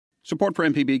Support for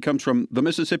MPB comes from the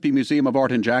Mississippi Museum of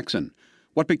Art in Jackson.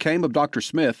 What Became of Dr.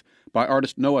 Smith by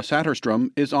artist Noah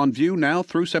Satterstrom is on view now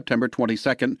through September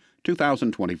 22,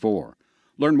 2024.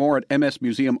 Learn more at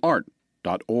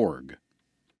msmuseumart.org.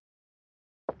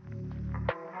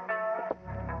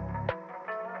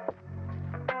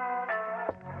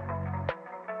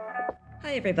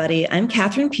 Hi, everybody. I'm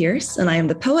Catherine Pierce, and I am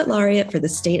the Poet Laureate for the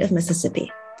state of Mississippi.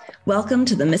 Welcome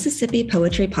to the Mississippi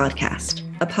Poetry Podcast,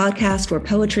 a podcast where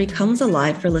poetry comes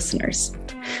alive for listeners.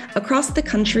 Across the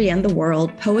country and the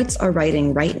world, poets are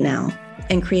writing right now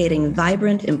and creating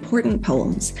vibrant, important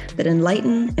poems that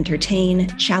enlighten, entertain,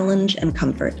 challenge, and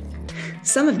comfort.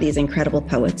 Some of these incredible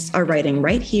poets are writing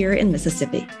right here in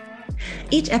Mississippi.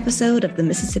 Each episode of the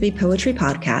Mississippi Poetry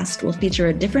Podcast will feature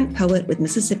a different poet with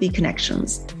Mississippi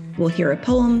connections. We'll hear a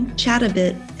poem, chat a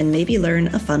bit, and maybe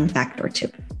learn a fun fact or two.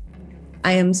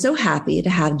 I am so happy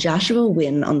to have Joshua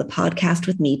Wynn on the podcast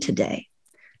with me today.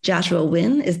 Joshua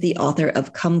Wynn is the author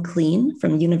of Come Clean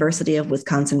from University of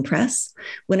Wisconsin Press,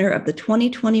 winner of the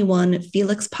 2021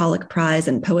 Felix Pollock Prize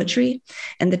in Poetry,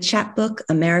 and the chapbook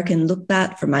American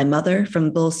Lukbat for My Mother from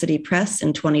Bull City Press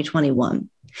in 2021.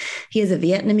 He is a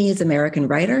Vietnamese-American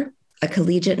writer, a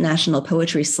collegiate national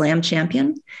poetry slam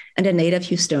champion, and a native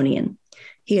Houstonian.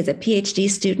 He is a PhD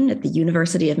student at the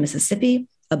University of Mississippi,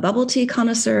 a bubble tea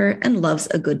connoisseur, and loves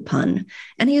a good pun.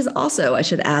 And he is also, I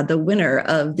should add, the winner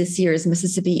of this year's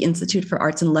Mississippi Institute for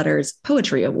Arts and Letters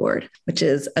Poetry Award, which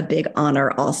is a big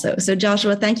honor also. So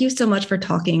Joshua, thank you so much for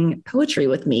talking poetry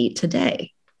with me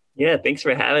today. Yeah, thanks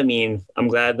for having me. I'm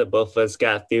glad that both of us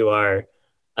got through our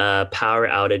power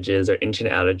outages or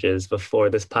internet outages before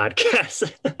this podcast.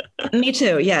 Me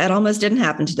too. Yeah, it almost didn't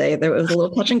happen today. There was a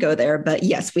little touch and go there, but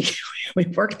yes, we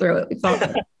worked through it. We fought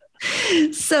through it.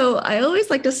 So I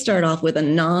always like to start off with a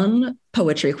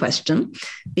non-poetry question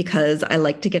because I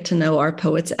like to get to know our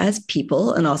poets as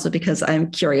people and also because I'm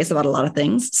curious about a lot of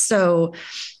things. So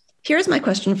here's my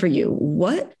question for you.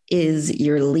 What is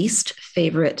your least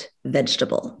favorite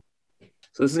vegetable?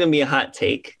 So this is going to be a hot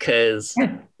take because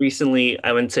recently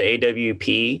I went to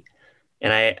AWP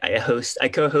and I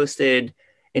co-hosted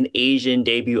an Asian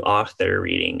debut author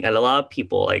reading. And a lot of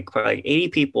people, probably 80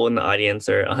 people in the audience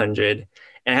or 100,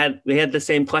 and we had the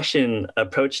same question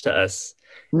approached to us.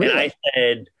 Really? And I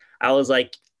said,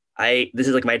 this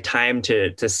is like my time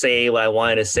to say what I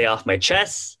wanted to say off my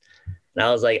chest. And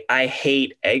I was like, I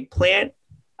hate eggplant.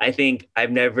 I think I've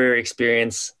never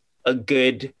experienced a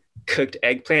good cooked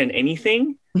eggplant in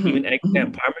anything, even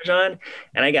eggplant parmesan.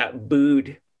 And I got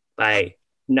booed by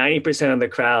 90% of the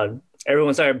crowd.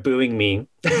 Everyone started booing me.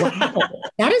 Wow,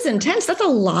 that is intense. That's a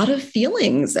lot of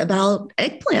feelings about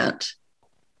eggplant.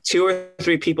 2 or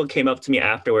 3 people came up to me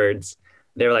afterwards.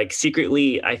 They're like,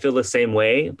 secretly, I feel the same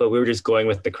way, but we were just going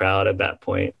with the crowd at that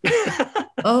point.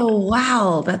 Oh,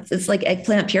 wow. It's like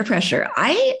eggplant peer pressure.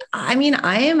 I mean,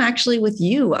 I am actually with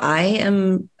you.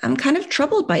 I'm kind of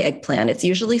troubled by eggplant. It's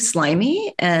usually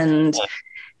slimy and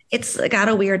it's got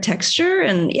a weird texture.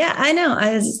 And yeah, I know.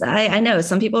 I know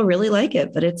some people really like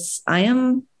it, but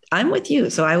I'm with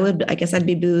you. So I guess I'd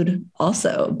be booed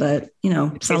also, but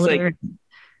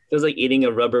it was like eating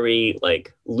a rubbery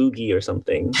loogie or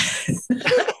something.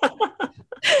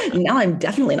 Now I'm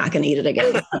definitely not going to eat it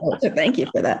again. So thank you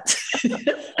for that.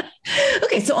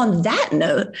 Okay, so on that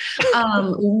note,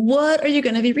 what are you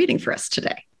going to be reading for us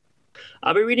today?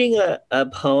 I'll be reading a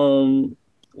poem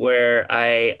where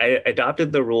I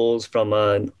adopted the rules from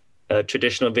a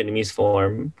traditional Vietnamese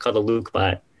form called the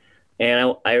Lukbat.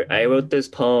 And I wrote this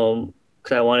poem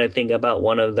because I wanted to think about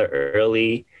one of the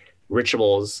early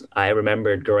rituals I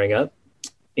remembered growing up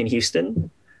in Houston.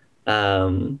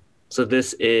 So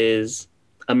this is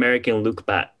American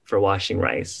Lukbat for washing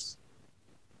rice.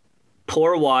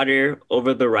 Pour water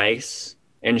over the rice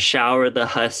and shower the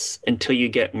husks until you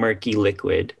get murky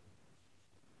liquid.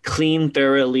 Clean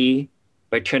thoroughly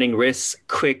by turning wrists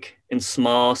quick in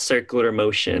small circular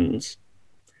motions.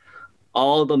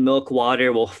 All the milk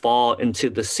water will fall into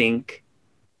the sink.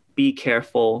 Be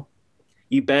careful.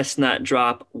 You best not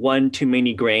drop one too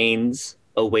many grains,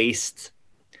 a waste.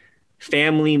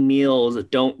 Family meals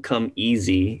don't come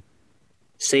easy.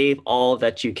 Save all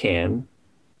that you can.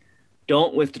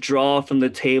 Don't withdraw from the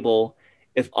table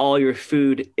if all your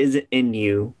food isn't in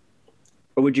you.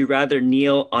 Or would you rather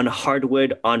kneel on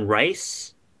hardwood on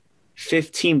rice?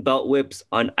 15 belt whips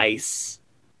on ice.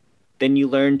 Then you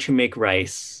learn to make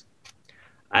rice.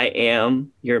 I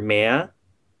am your Maya.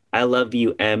 I love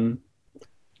you, M.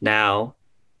 Now,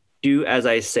 do as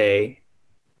I say.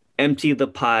 Empty the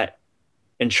pot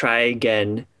and try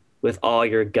again with all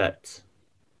your guts.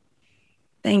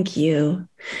 Thank you.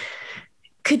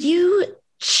 Could you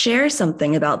share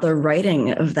something about the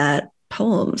writing of that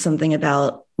poem, something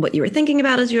about what you were thinking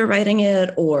about as you were writing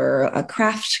it, or a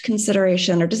craft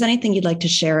consideration, or just anything you'd like to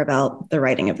share about the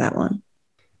writing of that one?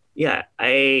 Yeah,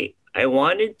 I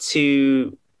wanted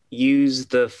to use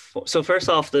so first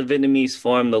off, the Vietnamese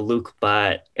form, the Luc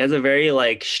Bat, has a very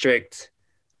like strict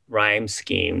rhyme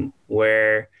scheme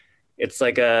where it's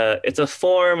a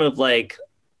form of like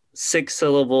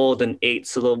 6-syllable, then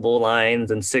 8-syllable lines,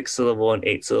 and 6-syllable and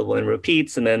 8-syllable and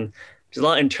repeats, and then there's a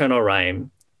lot of internal rhyme.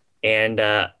 And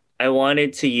I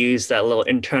wanted to use that little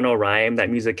internal rhyme, that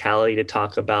musicality, to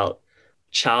talk about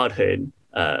childhood.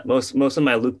 Most of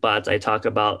my Luc Bats, I talk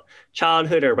about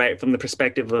childhood or write from the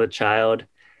perspective of a child.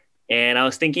 And I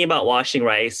was thinking about washing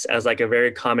rice as like a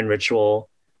very common ritual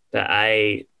that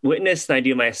I witnessed and I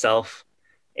do myself,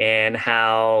 and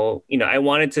how, I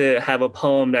wanted to have a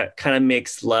poem that kind of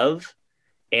makes love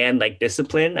and like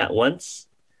discipline at once.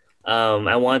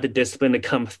 I wanted the discipline to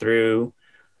come through,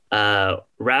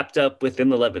 wrapped up within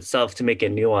the love itself, to make it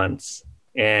nuance.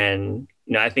 And,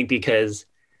 I think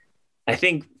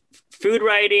food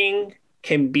writing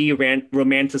can be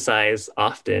romanticized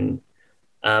often.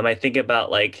 I think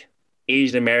about like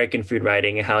Asian American food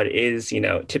writing and how it is,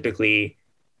 typically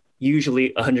usually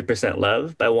 100%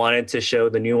 love, but I wanted to show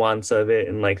the nuance of it,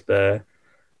 and like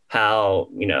how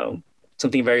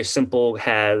something very simple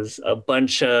has a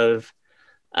bunch of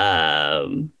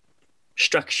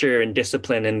structure and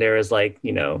discipline, and there is like,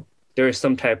 there's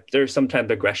some type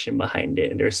of aggression behind it,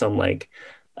 and there's some like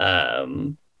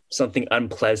something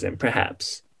unpleasant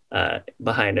perhaps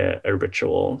behind a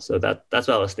ritual. So that's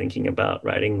what I was thinking about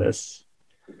writing this.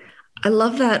 I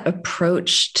love that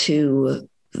approach to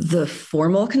the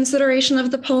formal consideration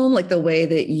of the poem, like the way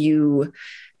that you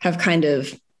have kind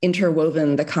of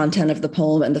interwoven the content of the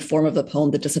poem and the form of the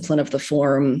poem, the discipline of the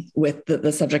form, with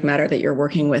the subject matter that you're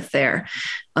working with there.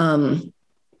 I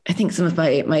think some of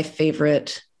my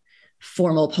favorite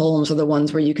formal poems are the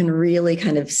ones where you can really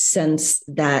kind of sense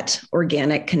that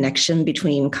organic connection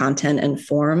between content and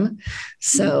form.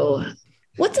 So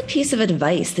what's a piece of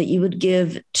advice that you would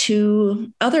give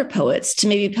to other poets, to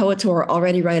maybe poets who are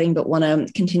already writing but want to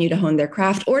continue to hone their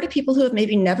craft, or to people who have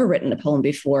maybe never written a poem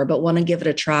before but want to give it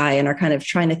a try and are kind of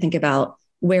trying to think about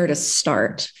where to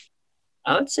start?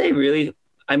 I would say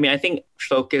I think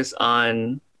focus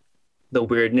on the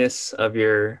weirdness of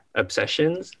your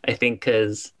obsessions. I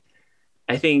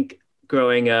think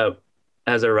growing up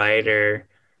as a writer,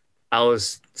 I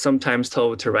was sometimes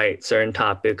told to write certain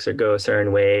topics or go a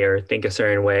certain way or think a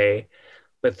certain way.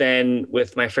 But then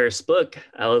with my first book,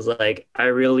 I was like, I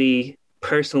really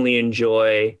personally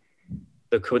enjoy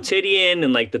the quotidian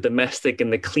and like the domestic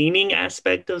and the cleaning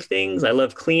aspect of things. I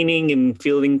love cleaning and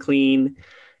feeling clean.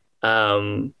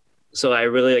 So I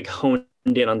really like honed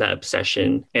in on that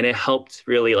obsession, and it helped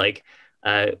really like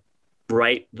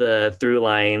write the through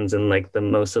lines and like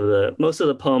most of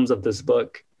the poems of this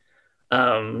book.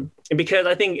 And because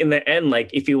I think in the end,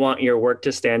 like if you want your work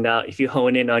to stand out, if you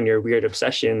hone in on your weird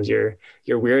obsessions, your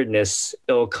weirdness,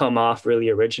 it'll come off really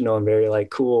original and very like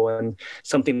cool and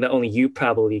something that only you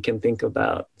probably can think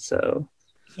about. So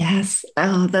yes.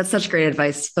 Oh, that's such great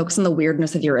advice. Focus on the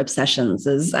weirdness of your obsessions.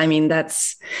 That's something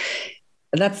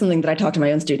that I talk to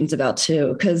my own students about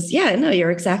too. Because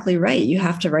you're exactly right. You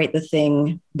have to write the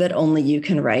thing that only you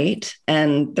can write.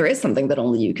 And there is something that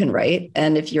only you can write.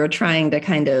 And if you're trying to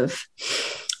kind of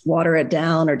water it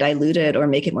down or dilute it or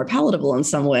make it more palatable in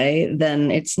some way, then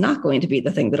it's not going to be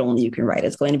the thing that only you can write.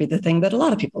 It's going to be the thing that a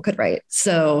lot of people could write.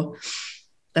 So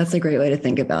that's a great way to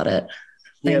think about it.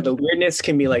 The weirdness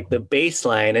can be like the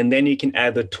baseline, and then you can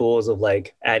add the tools of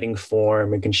like adding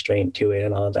form and constraint to it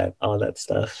and all that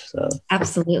stuff. So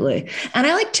absolutely. And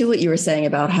I like too what you were saying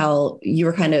about how you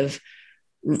were kind of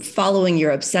following your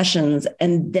obsessions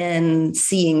and then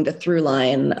seeing the through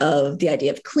line of the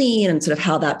idea of clean and sort of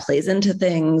how that plays into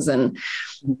things. And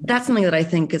that's something that I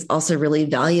think is also really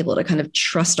valuable, to kind of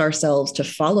trust ourselves to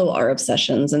follow our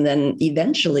obsessions. And then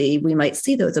eventually we might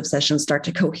see those obsessions start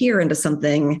to cohere into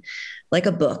something like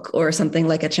a book or something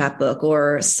like a chapbook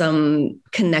or some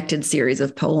connected series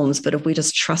of poems. But if we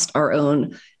just trust our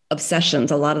own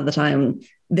obsessions, a lot of the time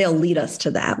they'll lead us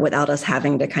to that without us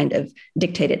having to kind of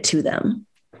dictate it to them.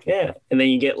 Yeah. And then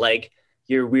you get like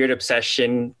your weird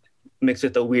obsession mixed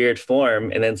with a weird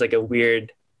form. And then it's like a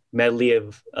weird medley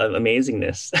of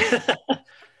amazingness.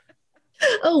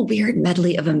 Oh, weird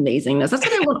medley of amazingness. That's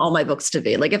what I want all my books to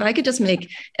be. Like if I could just make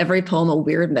every poem a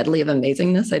weird medley of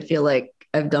amazingness, I'd feel like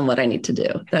I've done what I need to do.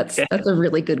 That's a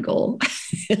really good goal.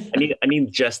 I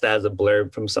need just that as a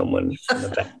blurb from someone on the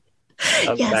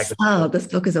back. Yes. Oh, this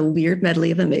book is a weird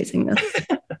medley of amazingness.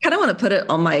 Kind kind of want to put it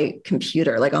on my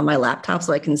computer, like on my laptop,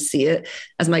 so I can see it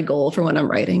as my goal for when I'm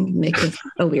writing, make this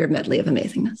a weird medley of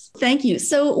amazingness. Thank you.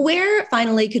 So where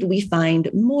finally could we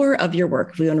find more of your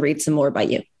work if we want to read some more by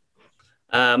you?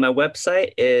 My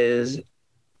website is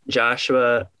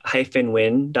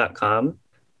joshua-wynn.com.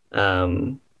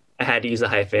 I had to use a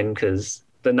hyphen because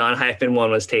the non-hyphen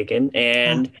one was taken.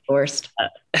 And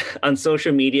on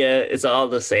social media, it's all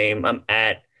the same. I'm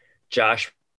at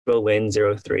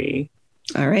joshua-wynn03.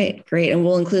 All right, great. And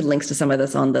we'll include links to some of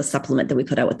this on the supplement that we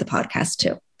put out with the podcast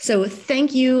too. So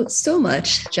thank you so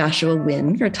much, Joshua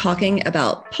Wynn, for talking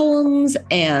about poems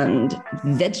and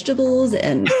vegetables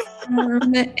and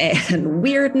and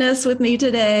weirdness with me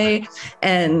today,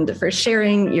 and for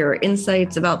sharing your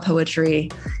insights about poetry.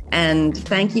 And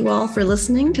thank you all for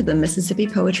listening to the Mississippi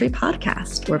Poetry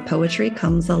Podcast, where poetry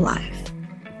comes alive.